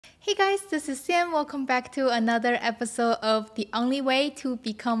Hey guys, this is Sam. Welcome back to another episode of The Only Way to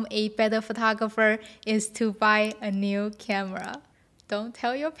Become a Better Photographer is to buy a new camera. Don't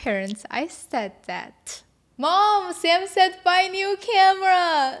tell your parents I said that. Mom, Sam said buy new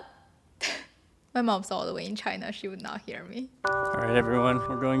camera. My mom's all the way in China. She would not hear me. All right, everyone,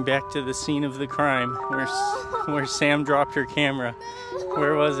 we're going back to the scene of the crime where Sam dropped her camera.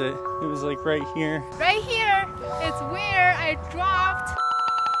 Where was it? It was like right here. Right here. It's where I dropped.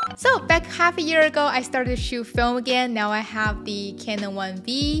 So back half a year ago, I started to shoot film again. Now I have the Canon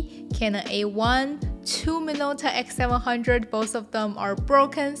 1V, Canon A1, 2mm X700. Both of them are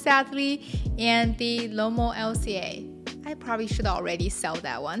broken, sadly, and the Lomo LCA. I probably should already sell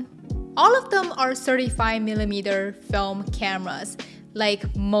that one. All of them are 35mm film cameras.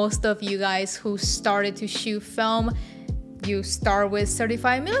 Like most of you guys who started to shoot film, you start with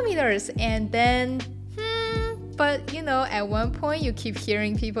 35mm and then but you know, at one point you keep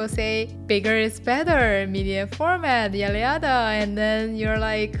hearing people say bigger is better, medium format, yada yada, and then you're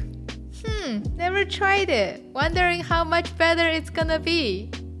like, never tried it, wondering how much better it's gonna be.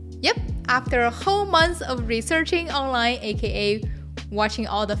 Yep, after a whole month of researching online, aka watching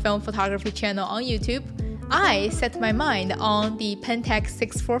all the film photography channel on YouTube, I set my mind on the Pentax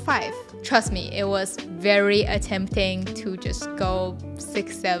 645. Trust me, it was very tempting to just go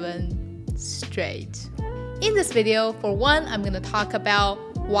 6.7 straight. In this video, for one, I'm going to talk about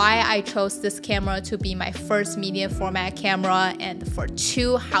why I chose this camera to be my first medium format camera, and for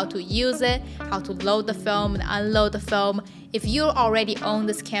two, how to use it, how to load the film and unload the film. If you already own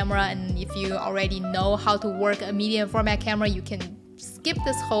this camera and if you already know how to work a medium format camera, you can skip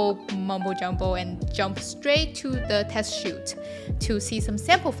this whole mumbo jumbo and jump straight to the test shoot to see some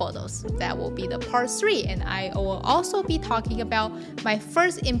sample photos. That will be the part 3, and I will also be talking about my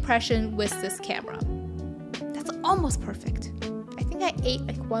first impression with this camera. That's almost perfect. I think I ate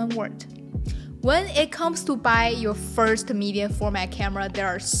like one word. When it comes to buy your first medium format camera, there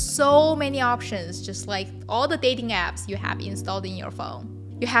are so many options, just like all the dating apps you have installed in your phone.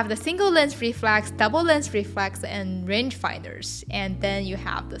 You have the single lens reflex, double lens reflex, and rangefinders. And then you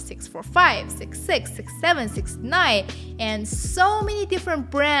have the 645, 66, 67, 69, and so many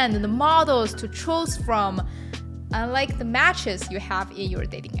different brands and models to choose from, unlike the matches you have in your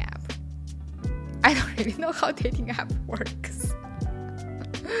dating app. I don't really know how dating app works.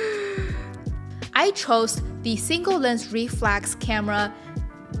 I chose the single lens reflex camera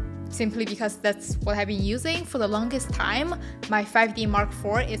simply because that's what I've been using for the longest time. My 5D Mark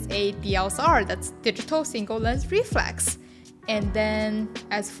IV is a DSLR, that's digital single lens reflex. And then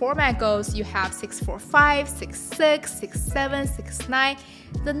as format goes, you have 645, 66, 67, 69.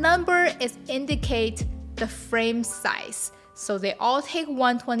 The number is indicate the frame size. So they all take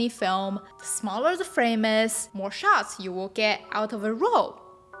 120 film. The smaller the frame is, more shots you will get out of a roll.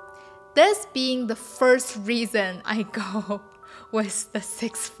 This being the first reason I go with the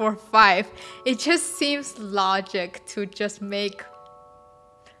 645. It just seems logic to just make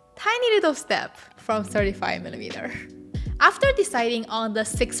tiny little step from 35mm. After deciding on the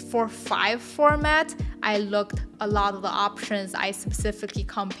 645 format, I looked a lot of the options. I specifically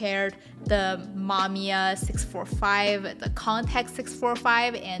compared the Mamiya 645, the Contax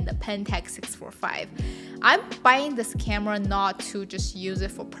 645, and the Pentax 645. I'm buying this camera not to just use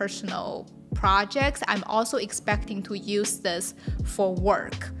it for personal projects. I'm also expecting to use this for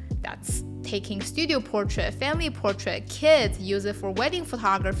work. That's taking studio portrait, family portrait, kids, use it for wedding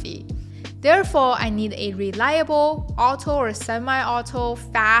photography. Therefore, I need a reliable, auto or semi-auto,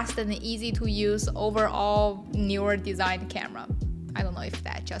 fast and easy to use, overall newer design camera. I don't know if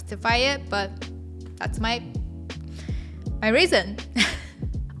that justifies it, but that's my reason.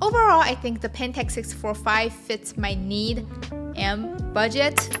 Overall, I think the Pentax 645 fits my need and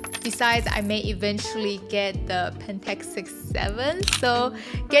budget. Besides, I may eventually get the Pentax 67, so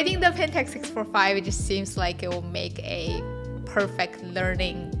getting the Pentax 645, it just seems like it will make a perfect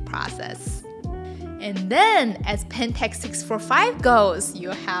learning process. And then as Pentax 645 goes, you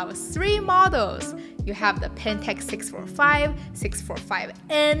have 3 models. You have the Pentax 645,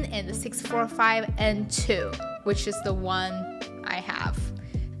 645N, and the 645N2, which is the one I have.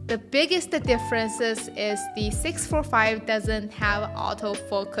 The biggest differences is the 645 doesn't have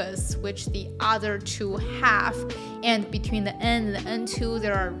autofocus, which the other two have, and between the N and the N2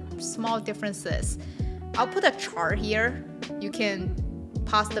 there are small differences. I'll put a chart here. You can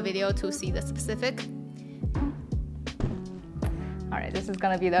pause the video to see the specific. Alright, this is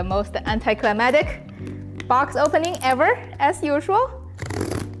gonna be the most anticlimactic box opening ever, as usual.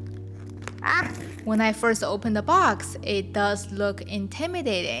 When I first opened the box, it does look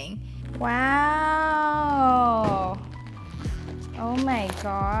intimidating. Wow! Oh my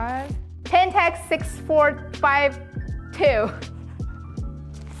god. Pentax 6452.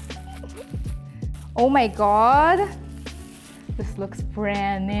 Oh my god. This looks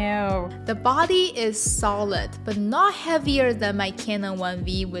brand new. The body is solid, but not heavier than my Canon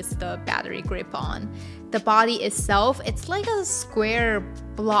 1V with the battery grip on. The body itself, it's like a square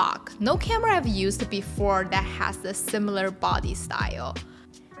block. No camera I've used before that has the similar body style.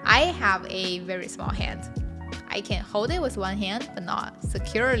 I have a very small hand. I can hold it with one hand, but not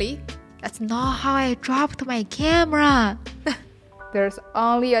securely. That's not how I dropped my camera. There's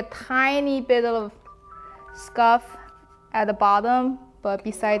only a tiny bit of scuff at the bottom, but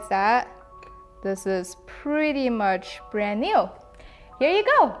besides that, this is pretty much brand new. Here you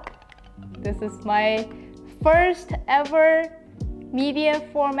go. This is my first ever medium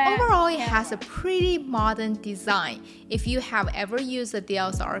format. Overall, it has a pretty modern design. If you have ever used a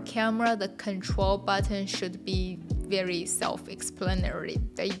DSLR camera, the control button should be very self-explanatory.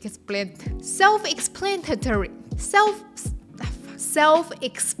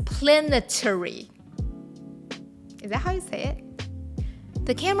 Self-explanatory. Is that how you say it?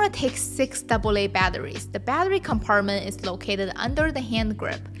 The camera takes 6 AA batteries. The battery compartment is located under the hand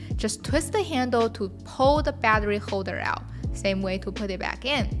grip. Just twist the handle to pull the battery holder out. Same way to put it back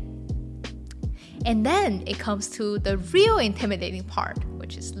in. And then it comes to the real intimidating part,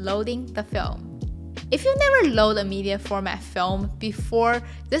 which is loading the film. If you never load a media format film before,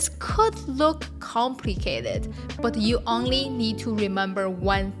 this could look complicated, but you only need to remember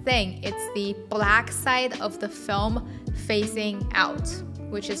one thing. It's the black side of the film facing out,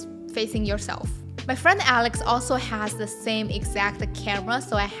 which is facing yourself. My friend Alex also has the same exact camera,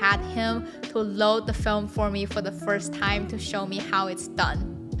 so I had him to load the film for me for the first time to show me how it's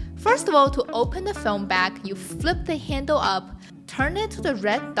done. First of all, to open the film back, you flip the handle up, turn it to the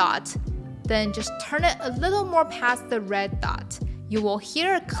red dot, then just turn it a little more past the red dot. You will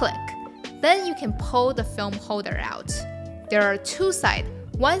hear a click. Then you can pull the film holder out. There are 2 sides.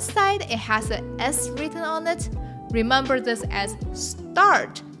 One side, it has an S written on it. Remember this as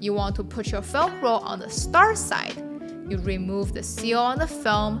start. You want to put your film roll on the start side. You remove the seal on the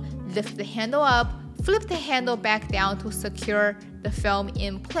film, lift the handle up, flip the handle back down to secure the film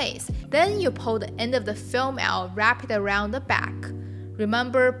in place. Then you pull the end of the film out, wrap it around the back.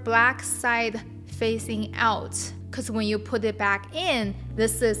 Remember, black side facing out, because when you put it back in,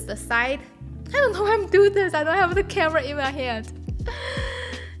 this is the side. I don't know how I'm doing this. I don't have the camera in my hand.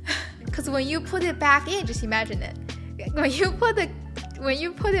 Because when you put it back in, just imagine it. When you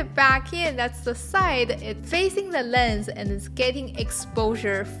put it back in, that's the side. It's facing the lens and it's getting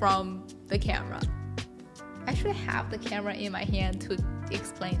exposure from the camera. I should have the camera in my hand to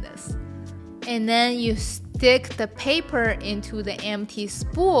explain this. And then you stick the paper into the empty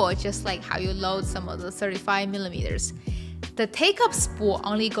spool, just like how you load some of the 35mm. The take-up spool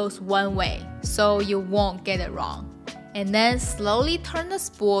only goes one way, so you won't get it wrong. And then slowly turn the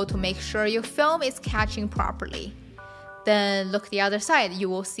spool to make sure your film is catching properly. Then look the other side, you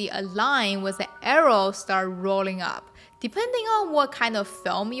will see a line with the arrow start rolling up. Depending on what kind of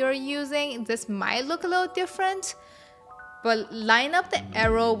film you're using, this might look a little different. But line up the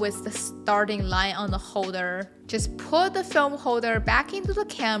arrow with the starting line on the holder. Just put the film holder back into the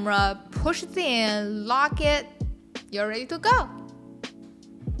camera, push it in, lock it, you're ready to go.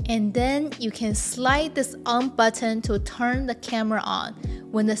 And then you can slide this on button to turn the camera on.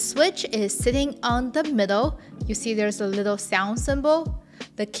 When the switch is sitting on the middle, you see there's a little sound symbol.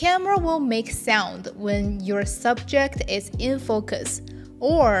 The camera will make sound when your subject is in focus,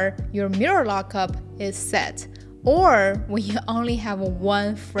 or your mirror lockup is set, or when you only have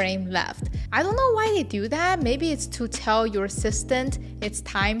 1 frame left. I don't know why they do that. Maybe it's to tell your assistant it's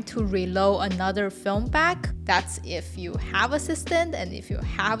time to reload another film back. That's if you have assistant and if you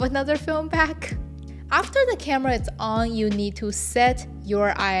have another film back. After the camera is on, you need to set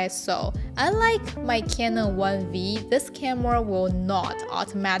your ISO. Unlike my Canon 1V, this camera will not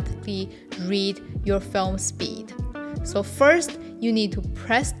automatically read your film speed. So first, you need to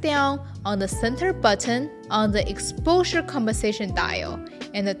press down on the center button on the exposure compensation dial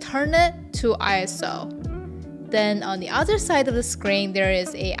and turn it to ISO. Then on the other side of the screen, there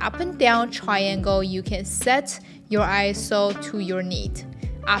is an up and down triangle. You can set your ISO to your need.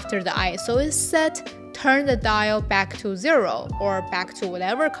 After the ISO is set, turn the dial back to 0 or back to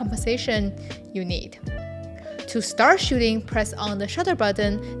whatever compensation you need. To start shooting, press on the shutter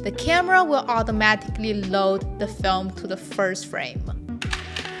button. The camera will automatically load the film to the first frame.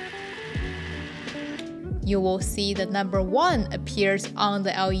 You will see the number 1 appears on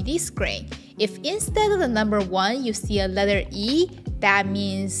the LED screen. If instead of the number 1 you see a letter E, that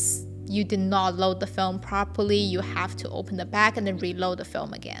means you did not load the film properly, you have to open the back and then reload the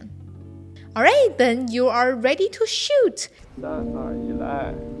film again. Alright, then you are ready to shoot. 3、2、1，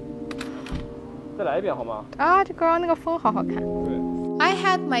来，再来一遍好吗？啊，这刚刚那个风好好看。对。I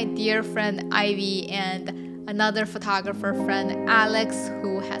had my dear friend Ivy and another photographer friend Alex,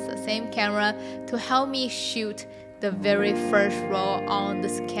 who has the same camera, to help me shoot the very first roll on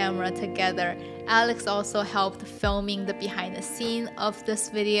this camera together. Alex also helped filming the behind the scene of this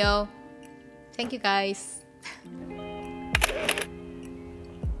video. Thank you guys.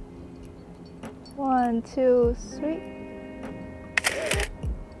 1, 2, 3.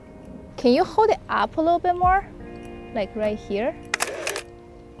 Can you hold it up a little bit more? Like right here?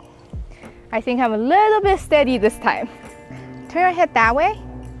 I think I'm a little bit steady this time. Turn your head that way.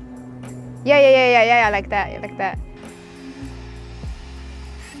 Yeah, like that, like that.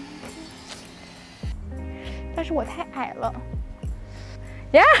 但是我太矮了。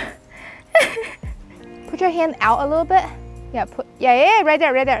Yeah. Put your hand out a little bit. Yeah, right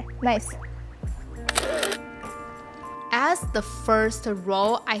there. Nice. As the first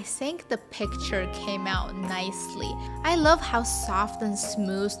roll, I think the picture came out nicely. I love how soft and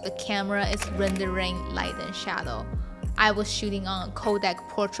smooth the camera is rendering light and shadow. I was shooting on a Kodak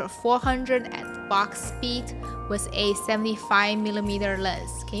Portra 400 at box speed with a 75mm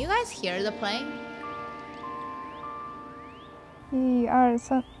lens. Can you guys hear the playing?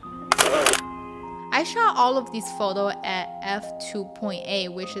 1、2、3. I shot all of these photos at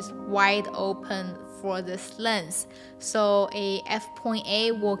f2.8, which is wide open for this lens. So a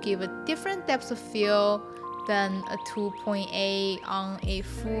f.8 will give a different depth of field than a 2.8 on a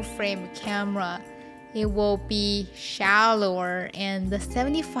full frame camera. It will be shallower, and the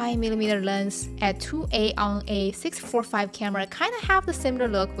 75mm lens at 2.8 on a 645 camera kind of have the similar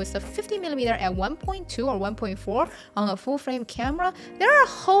look with the 50mm at 1.2 or 1.4 on a full frame camera. There are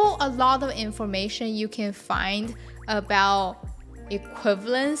a lot of information you can find about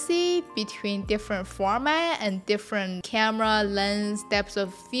equivalency between different format and different camera lens depths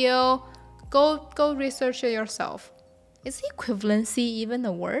of field. Go research it yourself. Is equivalency even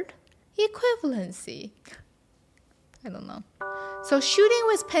a word? Equivalency. I don't know. So shooting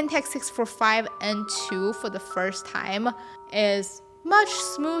with Pentax 645 N2 for the first time is much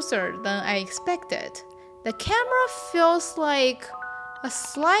smoother than I expected. The camera feels like a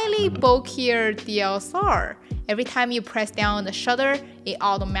slightly bulkier DSLR. Every time you press down on the shutter, it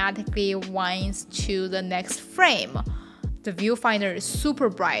automatically winds to the next frame. The viewfinder is super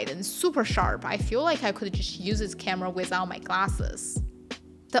bright and super sharp. I feel like I could just use this camera without my glasses.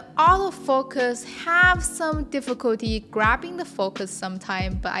 The autofocus have some difficulty grabbing the focus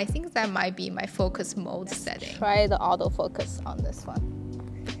sometimes, but I think that might be my focus mode setting. Try the autofocus on this one.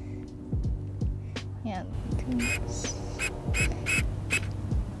 And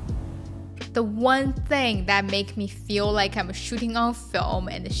the one thing that makes me feel like I'm shooting on film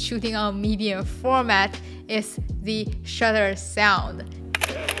and shooting on medium format is the shutter sound.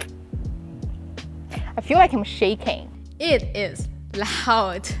 I feel like I'm shaking. It is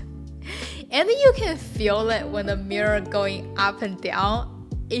loud. And you can feel it when the mirror going up and down.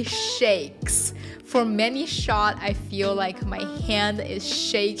 It shakes. For many shots, I feel like my hand is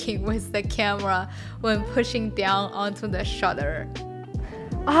shaking with the camera when pushing down onto the shutter.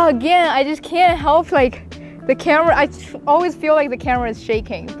 Again, I just can't help the camera. I always feel like the camera is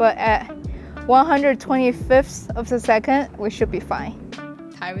shaking, but at 125th of a second, we should be fine.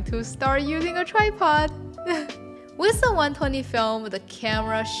 Time to start using a tripod. With the 120 film, the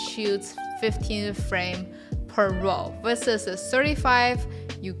camera shoots 15 frames per roll. Versus a 35,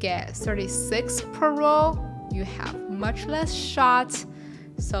 you get 36 per roll. You have much less shots.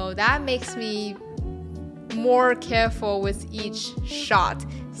 So that makes me more careful with each shot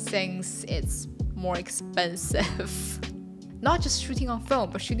since it's more expensive. Not just shooting on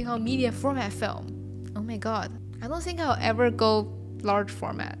film, but shooting on medium format film. Oh my god. I don't think I'll ever go large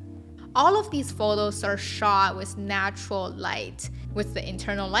format. All of these photos are shot with natural light with the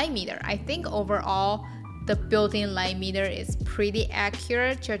internal light meter. I think overall the built-in light meter is pretty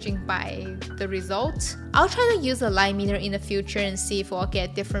accurate judging by the results. I'll try to use a light meter in the future and see if we'll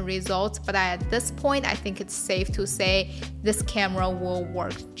get different results, but at this point I think it's safe to say this camera will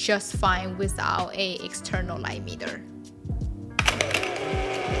work just fine without an external light meter.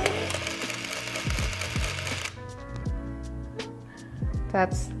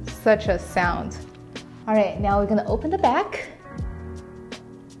 That's such a sound. All right, now we're gonna open the back.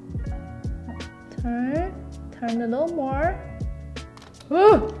 Turn a little more.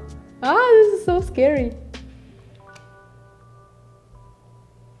 Ooh! This is so scary.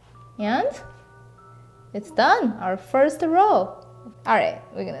 And it's done, our first roll. All right,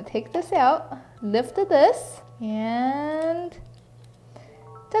 we're gonna take this out, lift this, and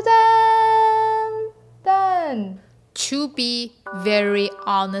ta-da! Done. To be very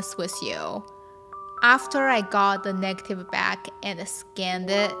honest with you, after I got the negative back and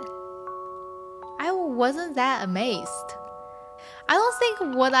scanned it, I wasn't that amazed. I don't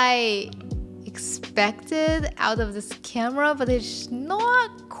think what I expected out of this camera, but it's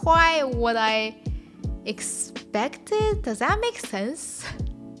not quite what I expected. Does that make sense?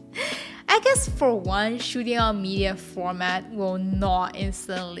 I guess for one, shooting on media format will not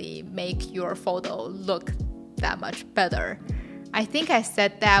instantly make your photo look that much better. I think I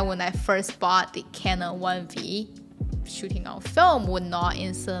said that when I first bought the Canon 1V. Shooting on film would not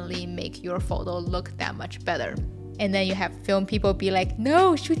instantly make your photo look that much better. And then you have film people be like,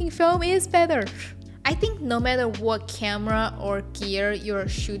 no, shooting film is better. I think no matter what camera or gear you're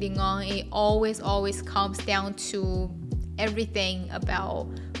shooting on, it always comes down to everything about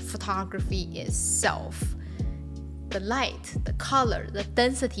photography itself. The light, the color, the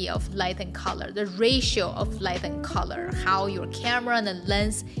density of light and color, the ratio of light and color, how your camera and the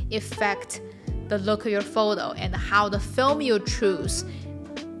lens affect the look of your photo, and how the film you choose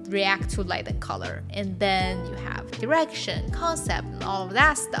react to light and color. And then you have direction, concept, and all of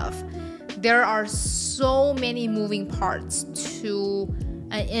that stuff. There are so many moving parts to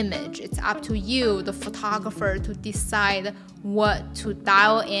an image. It's up to you, the photographer, to decide what to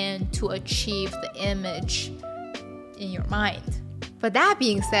dial in to achieve the image in your mind. But that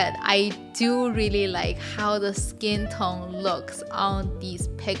being said, I do really like how the skin tone looks on these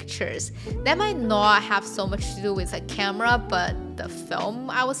pictures. That might not have so much to do with the camera, but the film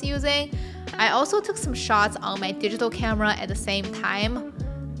I was using. I also took some shots on my digital camera at the same time.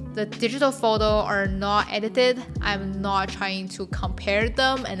 The digital photo are not edited. I'm not trying to compare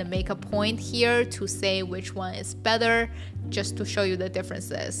them and make a point here to say which one is better, just to show you the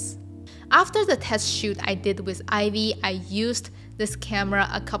differences. After the test shoot I did with Ivy, I used this camera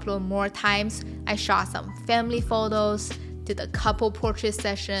a couple of more times. I shot some family photos, did a couple portrait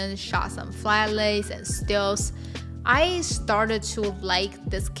sessions, shot some flat lays and stills. I started to like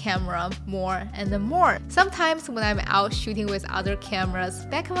this camera more and more. Sometimes when I'm out shooting with other cameras,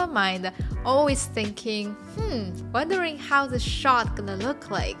 back of my mind, always thinking, wondering how this shot gonna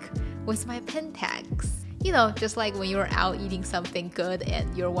look like with my Pentax. You know, just like when you're out eating something good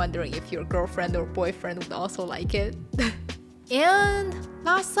and you're wondering if your girlfriend or boyfriend would also like it. And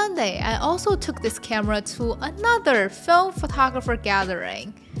last Sunday, I also took this camera to another film photographer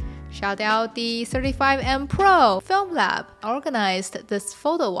gathering. Shout out the 35M Pro Film Lab organized this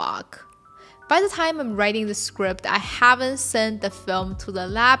photo walk. By the time I'm writing the script, I haven't sent the film to the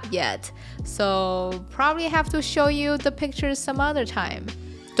lab yet, so probably have to show you the pictures some other time.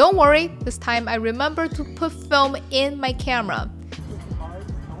 Don't worry, this time I remember to put film in my camera.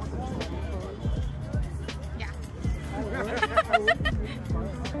 Yeah.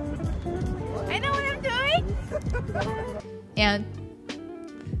 I know what I'm doing. And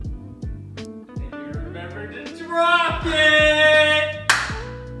remember to drop it!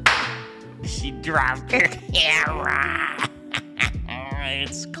 She dropped her camera.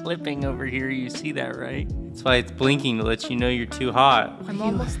 It's clipping over here, you see that, right? That's why it's blinking to let you know you're too hot. I'm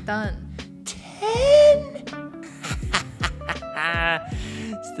almost done. 10?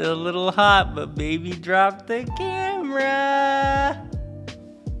 Still a little hot, but baby dropped the camera.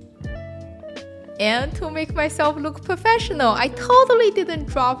 And to make myself look professional, I totally didn't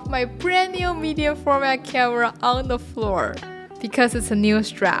drop my brand new medium format camera on the floor because it's a new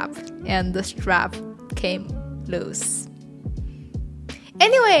strap and the strap came loose.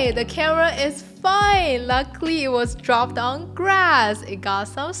 Anyway, the camera is fine. Luckily, it was dropped on grass. It got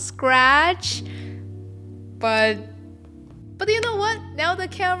some scratch, but you know what? Now the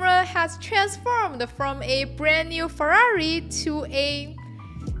camera has transformed from a brand new Ferrari to a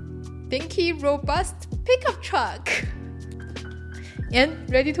dinky, robust pickup truck and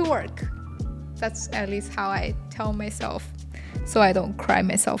ready to work. That's at least how I tell myself, so I don't cry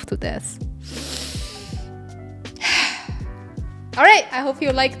myself to death. Alright, I hope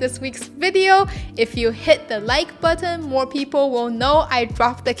you liked this week's video. If you hit the like button, more people will know I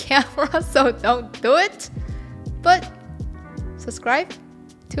dropped the camera, so don't do it. But subscribe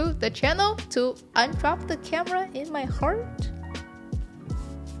to the channel to undrop the camera in my heart.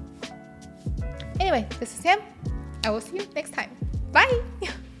 Anyway, this is Sam. I will see you next time. Bye!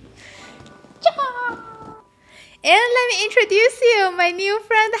 And let me introduce you, my new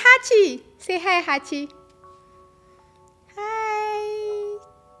friend Hachi. Say hi, Hachi. Hi.